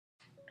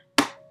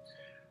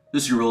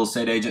This is your real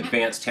estate agent,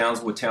 Vance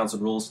Townsend with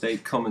Townsend Real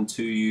Estate, coming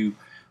to you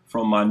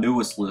from my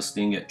newest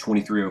listing at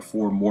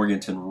 2304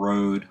 Morganton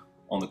Road,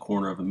 on the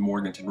corner of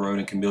Morganton Road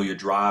and Camellia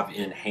Drive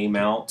in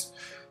Haymount.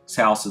 This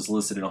house is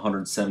listed at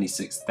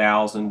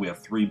 $176,000. We have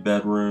 3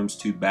 bedrooms,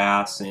 2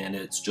 baths, and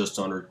it's just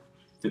under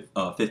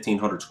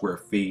 1,500 square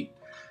feet.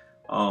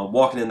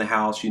 Walking in the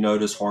house, you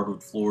notice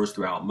hardwood floors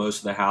throughout most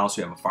of the house.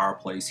 You have a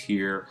fireplace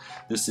here.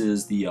 This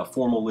is the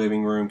formal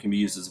living room, can be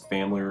used as a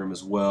family room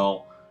as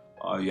well.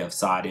 You have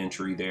side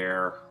entry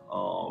there.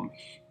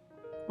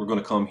 We're going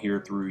to come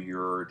here through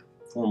your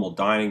formal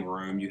dining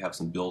room. You have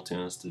some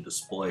built-ins to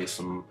display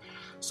some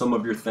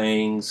of your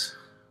things,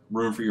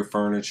 room for your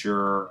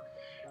furniture.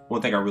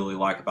 One thing I really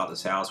like about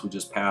this house, we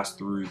just passed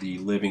through the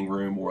living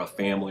room or a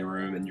family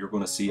room, and you're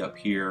going to see up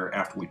here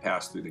after we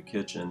pass through the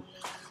kitchen.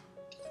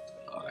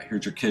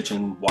 Here's your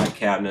kitchen, white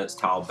cabinets,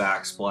 tile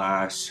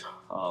backsplash,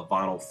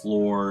 vinyl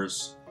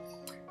floors.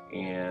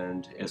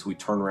 And as we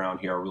turn around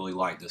here, I really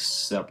like this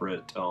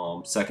separate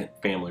second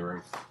family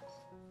room.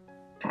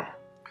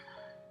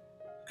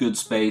 Good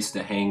space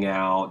to hang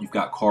out. You've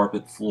got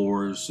carpet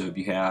floors, so if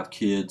you have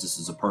kids, this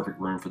is a perfect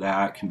room for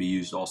that. It can be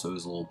used also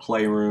as a little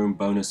playroom,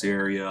 bonus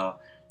area.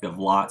 You have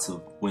lots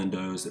of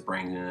windows that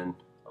bring in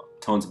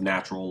tons of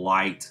natural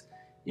light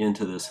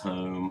into this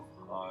home.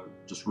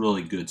 Just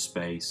really good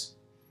space.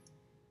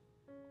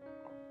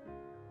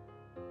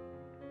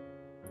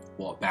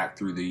 Walk back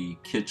through the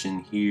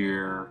kitchen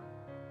here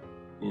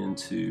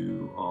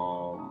into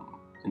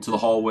the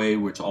hallway,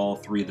 which all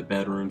 3 of the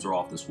bedrooms are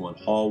off this one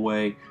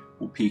hallway.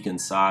 We'll peek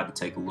inside to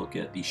take a look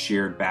at the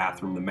shared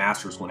bathroom. The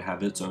master's going to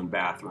have its own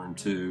bathroom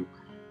too,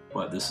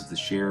 but this is the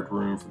shared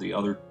room for the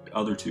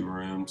other 2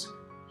 rooms.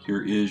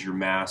 Here is your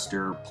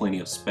master, plenty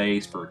of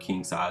space for a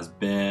king-size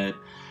bed.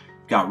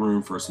 Got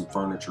room for some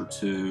furniture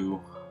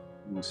too.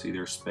 You can see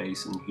there's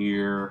space in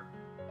here.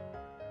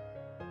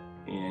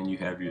 And you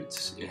have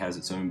it has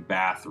its own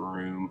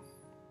bathroom,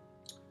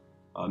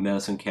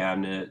 medicine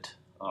cabinet,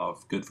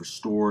 good for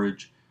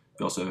storage.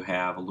 You also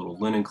have a little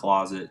linen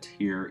closet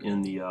here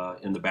in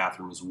the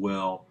bathroom as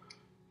well.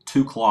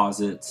 2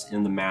 closets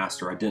in the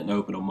master. I didn't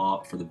open them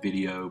up for the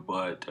video,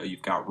 but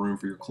you've got room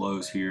for your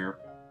clothes here.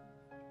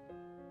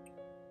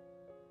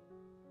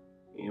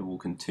 And we'll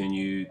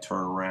continue,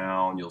 turn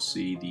around. You'll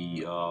see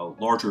the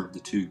larger of the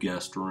 2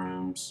 guest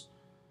rooms.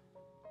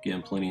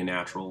 Again, plenty of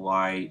natural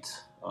light.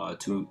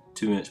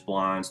 2-inch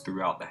blinds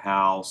throughout the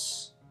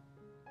house.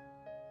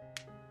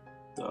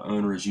 The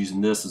owner is using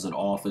this as an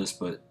office,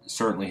 but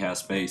certainly has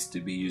space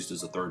to be used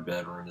as a 3rd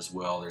bedroom as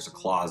well. There's a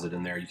closet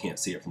in there. You can't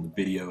see it from the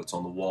video. It's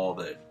on the wall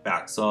that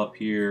backs up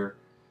here.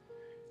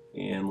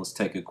 And let's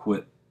take a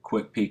quick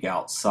peek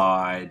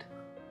outside.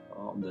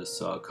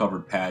 This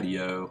covered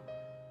patio,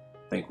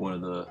 I think one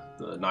of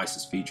the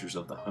nicest features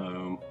of the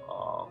home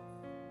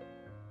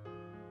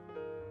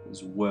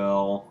as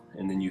well.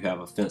 And then you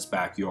have a fenced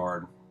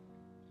backyard.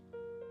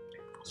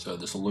 So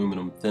this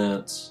aluminum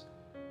fence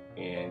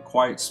and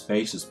quite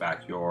spacious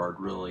backyard,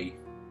 really,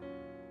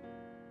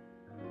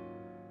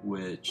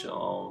 which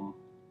I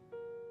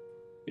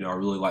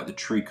really like the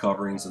tree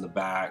coverings in the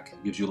back.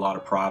 It gives you a lot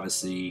of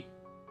privacy,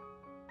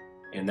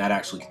 and that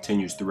actually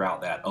continues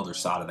throughout that other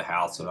side of the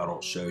house that I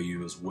don't show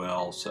you as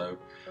well. So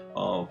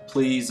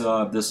please,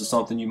 if this is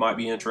something you might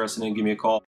be interested in, give me a call.